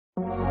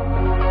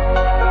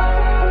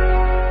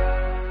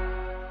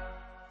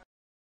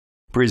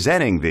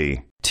Presenting the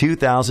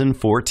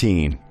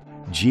 2014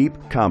 Jeep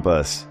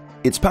Compass.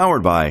 It's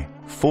powered by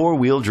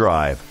four-wheel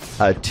drive,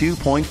 a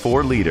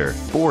 2.4-liter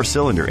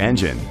four-cylinder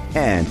engine,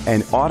 and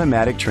an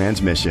automatic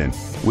transmission.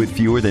 With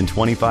fewer than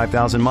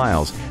 25,000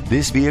 miles,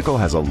 this vehicle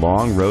has a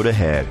long road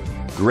ahead.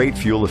 Great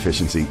fuel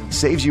efficiency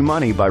saves you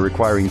money by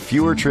requiring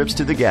fewer trips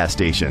to the gas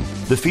station.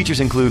 The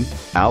features include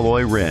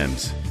alloy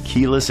rims,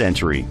 keyless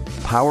entry,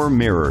 power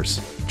mirrors,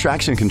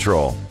 traction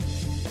control.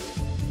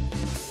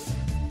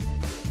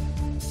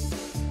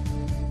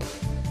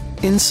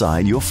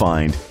 Inside you'll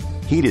find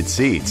heated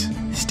seats,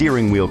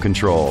 steering wheel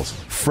controls,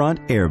 front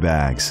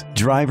airbags,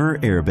 driver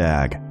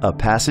airbag, a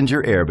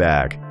passenger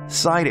airbag,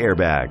 side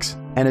airbags,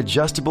 an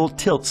adjustable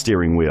tilt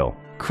steering wheel,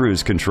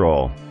 cruise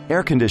control,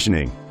 air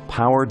conditioning,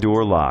 power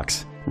door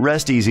locks.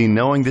 Rest easy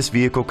knowing this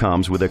vehicle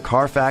comes with a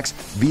Carfax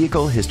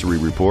Vehicle History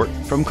Report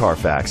from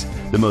Carfax,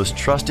 the most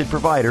trusted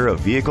provider of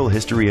vehicle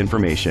history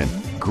information.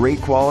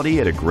 Great quality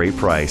at a great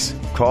price.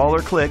 Call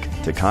or click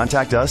to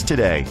contact us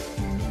today.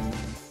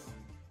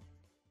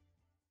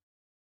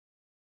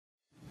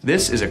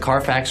 This is a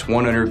Carfax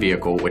one-owner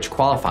vehicle which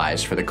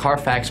qualifies for the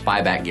Carfax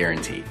buyback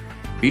guarantee.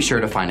 Be sure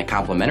to find a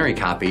complimentary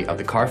copy of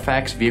the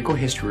Carfax Vehicle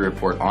History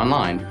Report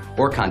online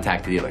or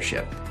contact the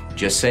dealership.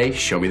 Just say,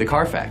 "Show me the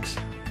Carfax."